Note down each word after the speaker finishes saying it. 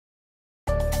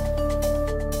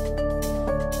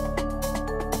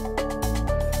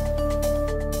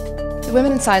The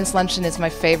Women in Science Luncheon is my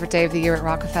favorite day of the year at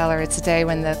Rockefeller. It's a day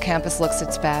when the campus looks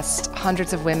its best.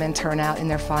 Hundreds of women turn out in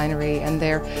their finery, and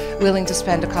they're willing to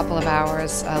spend a couple of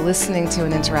hours listening to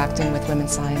and interacting with women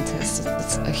scientists.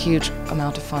 It's a huge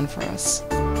amount of fun for us.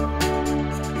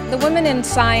 The Women in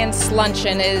Science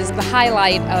Luncheon is the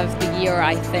highlight of the year,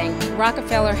 I think.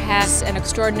 Rockefeller has an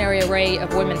extraordinary array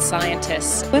of women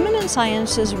scientists. Women in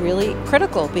science is really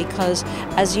critical because,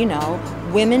 as you know,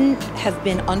 women have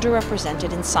been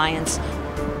underrepresented in science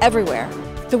everywhere.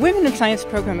 The Women in Science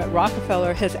program at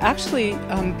Rockefeller has actually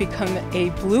become a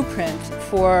blueprint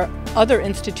for other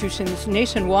institutions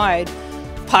nationwide,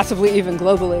 possibly even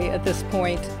globally at this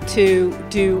point, to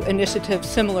do initiatives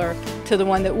similar to the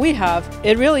one that we have.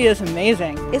 It really is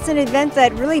amazing. It's an event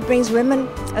that really brings women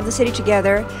of the city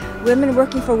together, women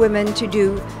working for women to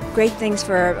do great things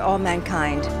for all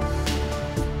mankind.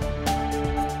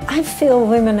 I feel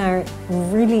women are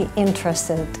really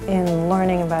interested in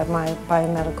learning about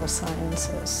biomedical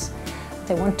sciences.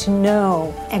 They want to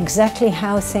know exactly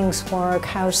how things work,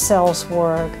 how cells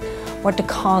work, what the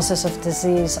causes of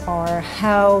disease are,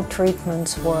 how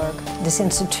treatments work. This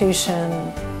institution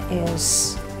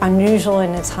is unusual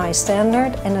in its high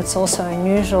standard, and it's also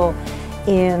unusual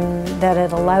in that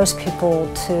it allows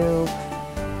people to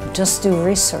just do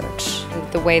research.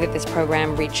 The way that this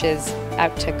program reaches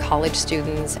out to college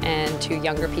students and to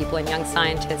younger people and young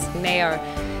scientists, and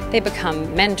they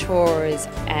become mentors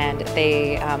and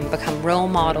they become role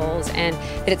models, and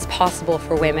that it's possible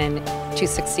for women to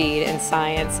succeed in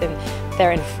science, and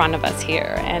they're in front of us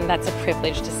here, and that's a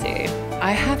privilege to see.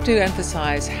 I have to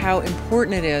emphasize how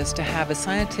important it is to have a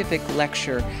scientific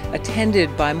lecture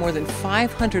attended by more than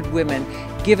 500 women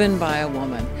given by a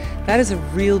woman. That is a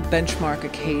real benchmark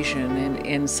occasion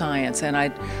in science, and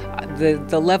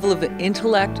the level of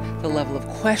intellect, the level of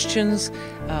questions,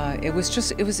 it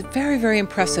was very, very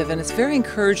impressive, and it's very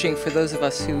encouraging for those of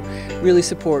us who really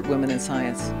support women in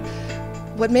science.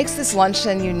 What makes this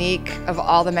luncheon unique of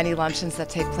all the many luncheons that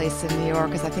take place in New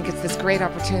York is I think it's this great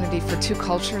opportunity for two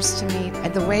cultures to meet.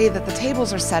 And the way that the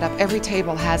tables are set up, every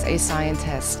table has a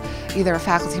scientist, either a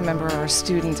faculty member or a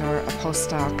student or a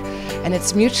postdoc, and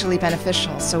it's mutually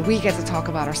beneficial. So we get to talk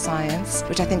about our science,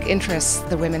 which I think interests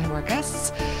the women who are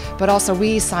guests, but also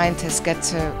we scientists get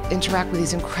to interact with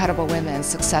these incredible women,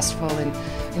 successful in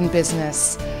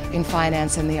business, in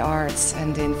finance, in the arts,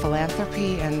 and in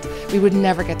philanthropy, and we would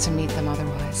never get to meet them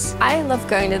otherwise. I love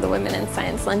going to the Women in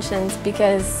Science luncheons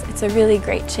because it's a really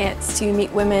great chance to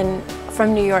meet women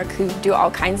from New York who do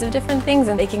all kinds of different things,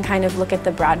 and they can kind of look at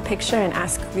the broad picture and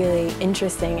ask really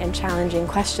interesting and challenging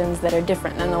questions that are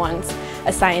different than the ones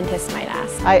a scientist might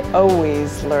ask. I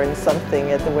always learn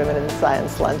something at the Women in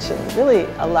Science luncheon. It really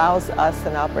allows us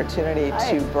an opportunity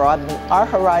to broaden our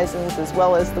horizons, as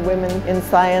well as the Women in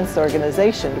Science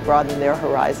organization to broaden their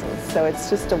horizons. So it's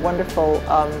just a wonderful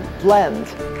blend.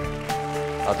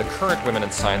 The current Women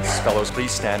in Science Fellows,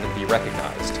 please stand and be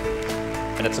recognized.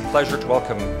 And it's a pleasure to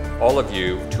welcome all of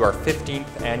you to our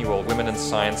 15th annual Women in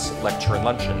Science Lecture and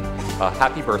Luncheon.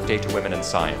 Happy birthday to Women in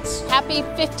Science. Happy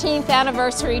 15th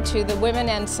anniversary to the Women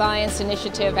in Science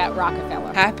Initiative at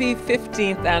Rockefeller. Happy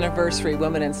 15th anniversary,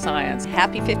 Women in Science.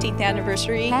 Happy 15th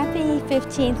anniversary. Happy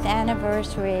 15th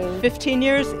anniversary. 15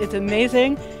 years is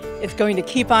amazing. It's going to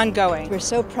keep on going. We're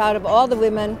so proud of all the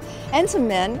women and some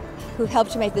men who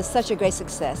helped to make this such a great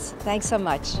success. Thanks so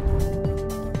much.